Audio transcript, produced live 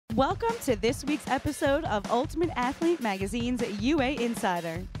Welcome to this week's episode of Ultimate Athlete Magazine's UA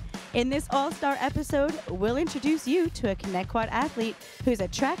Insider. In this all-star episode, we'll introduce you to a Connetquot athlete who's a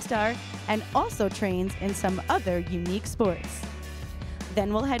track star and also trains in some other unique sports.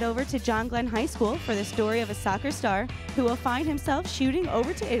 Then we'll head over to John Glenn High School for the story of a soccer star who will find himself shooting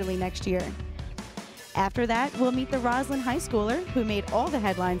over to Italy next year. After that, we'll meet the Roslyn High Schooler who made all the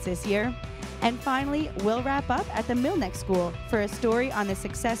headlines this year. And finally, we'll wrap up at the Millneck School for a story on the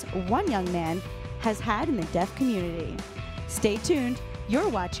success one young man has had in the deaf community. Stay tuned. You're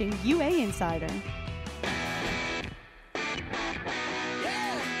watching UA Insider.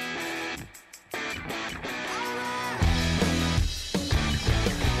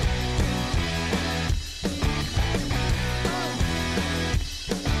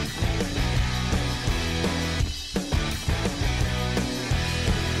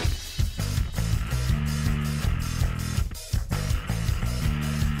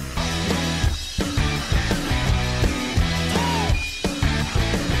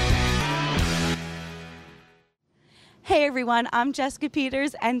 Hey everyone, I'm Jessica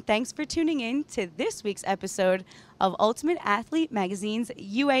Peters, and thanks for tuning in to this week's episode of Ultimate Athlete Magazine's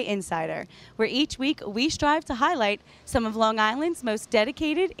UA Insider, where each week we strive to highlight some of Long Island's most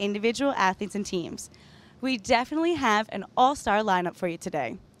dedicated individual athletes and teams. We definitely have an all-star lineup for you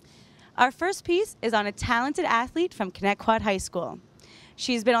today. Our first piece is on a talented athlete from Connetquot High School.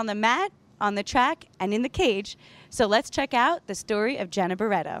 She's been on the mat, on the track, and in the cage, so let's check out the story of Jenna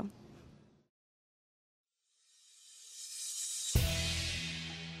Barreto.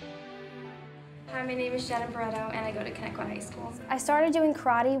 Hi, my name is Jenna Barreto, and I go to Connetquot High School. I started doing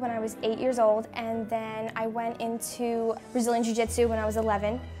karate when I was 8 years old, and then I went into Brazilian Jiu-Jitsu when I was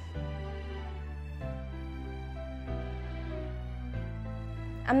 11.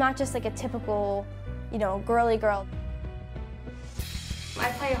 I'm not just like a typical, girly girl.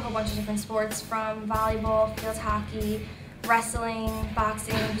 I play a whole bunch of different sports, from volleyball, field hockey, wrestling,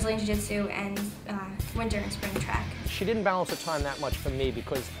 boxing, Brazilian Jiu-Jitsu, and winter and spring track. She didn't balance her time that much for me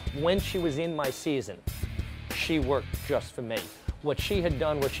because when she was in my season, she worked just for me. What she had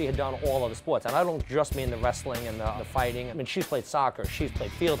done all other sports, and I don't just mean the wrestling and the fighting. I mean, she's played soccer, she's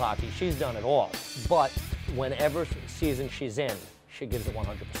played field hockey, she's done it all. But whenever season she's in, she gives it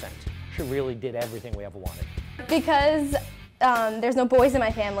 100%. She really did everything we ever wanted. Because there's no boys in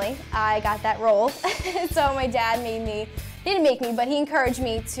my family, I got that role. So my dad didn't make me, but he encouraged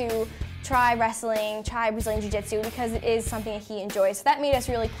me to try wrestling, try Brazilian Jiu-Jitsu, because it is something that he enjoys. So that made us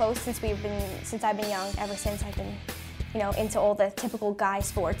really close since I've been young. Ever since I've been, into all the typical guy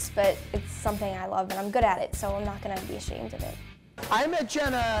sports, but it's something I love and I'm good at it, so I'm not gonna be ashamed of it. I met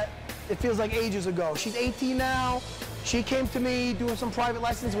Jenna, it feels like ages ago. She's 18 now. She came to me doing some private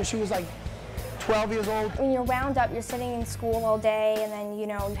lessons when she was like 12 years old. When you're wound up, you're sitting in school all day, and then, you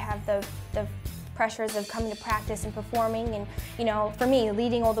have the pressures of coming to practice and performing, and for me,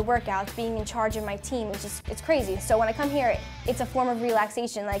 leading all the workouts, being in charge of my team, it's crazy. So when I come here, it's a form of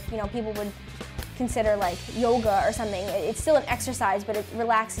relaxation, like people would consider like yoga or something. It's still an exercise, but it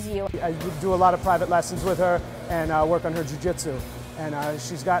relaxes you. I do a lot of private lessons with her and work on her jiu-jitsu, and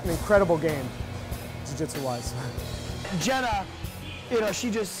she's got an incredible game, jiu-jitsu wise. Jenna, she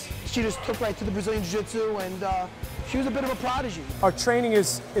just took right to the Brazilian Jiu-Jitsu, and she was a bit of a prodigy. Our training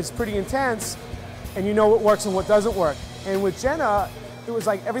is pretty intense, and you know what works and what doesn't work. And with Jenna, it was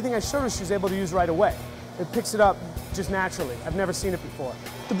like everything I showed her, she was able to use right away. It picks it up just naturally. I've never seen it before.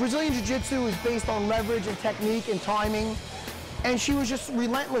 The Brazilian Jiu-Jitsu is based on leverage and technique and timing, and she was just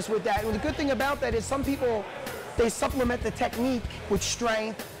relentless with that. And the good thing about that is some people, they supplement the technique with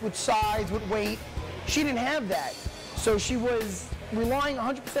strength, with size, with weight. She didn't have that. So she was relying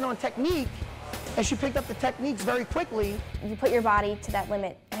 100% on technique, and she picked up the techniques very quickly. You put your body to that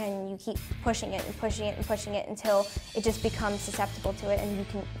limit, and you keep pushing it and pushing it and pushing it until it just becomes susceptible to it, and you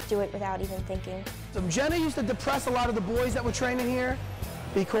can do it without even thinking. So Jenna used to depress a lot of the boys that were training here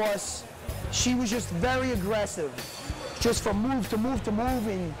because she was just very aggressive, just from move to move to move,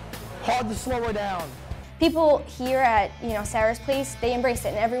 and hard to slow her down. People here at Serra's place, they embraced it,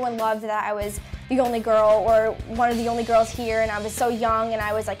 and everyone loved that I was the only girl or one of the only girls here, and I was so young, and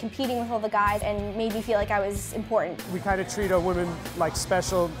I was like competing with all the guys, and made me feel like I was important. We kind of treat our women like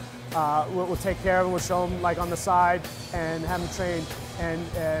special. We'll take care of them, we'll show them like on the side and have them train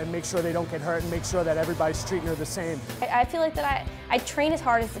and make sure they don't get hurt and make sure that everybody's treating her the same. I feel like that I train as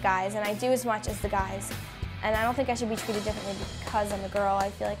hard as the guys, and I do as much as the guys, and I don't think I should be treated differently because I'm a girl. I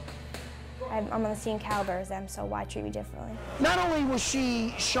feel like I'm on the same caliber as them, so why treat me differently? Not only was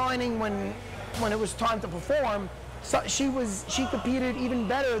she shining when it was time to perform, so she competed even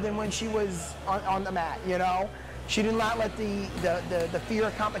better than when she was on the mat, She did not let the fear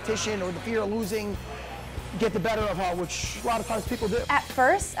of competition or the fear of losing get the better of her, which a lot of times people do. At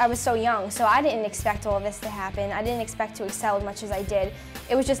first, I was so young, so I didn't expect all of this to happen. I didn't expect to excel as much as I did.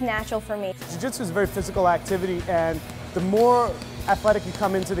 It was just natural for me. Jiu-jitsu is a very physical activity, and the more athletic you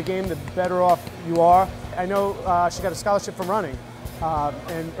come into the game, the better off you are. I know she got a scholarship from running,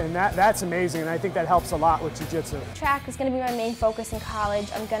 and that's amazing, and I think that helps a lot with jiu-jitsu. Track is going to be my main focus in college.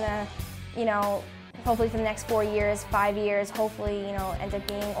 I'm going to, you know, hopefully for the next 4 years, 5 years, hopefully, you know, end up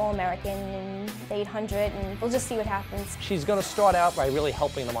being All-American in the 800, and we'll just see what happens. She's going to start out by really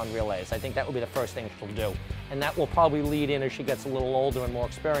helping them on relays. I think that will be the first thing she'll do. And that will probably lead in, as she gets a little older and more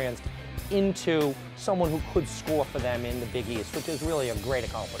experienced, into someone who could score for them in the Big East, which is really a great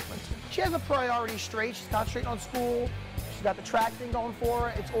accomplishment. She has a priority straight. She's concentrating on school. She's got the track thing going for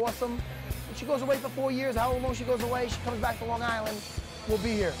her. It's awesome. When she goes away for 4 years, however long she goes away, she comes back to Long Island, we'll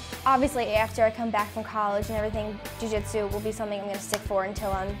be here. Obviously, after I come back from college and everything, jiu-jitsu will be something I'm going to stick for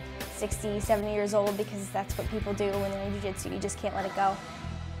until I'm 60, 70 years old, because that's what people do when they're in jiu-jitsu. You just can't let it go.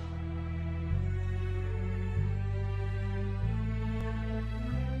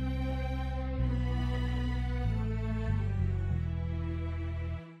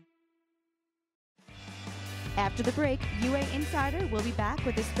 After the break, UA Insider will be back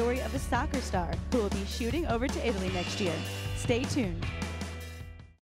with the story of a soccer star who will be shooting over to Italy next year. Stay tuned.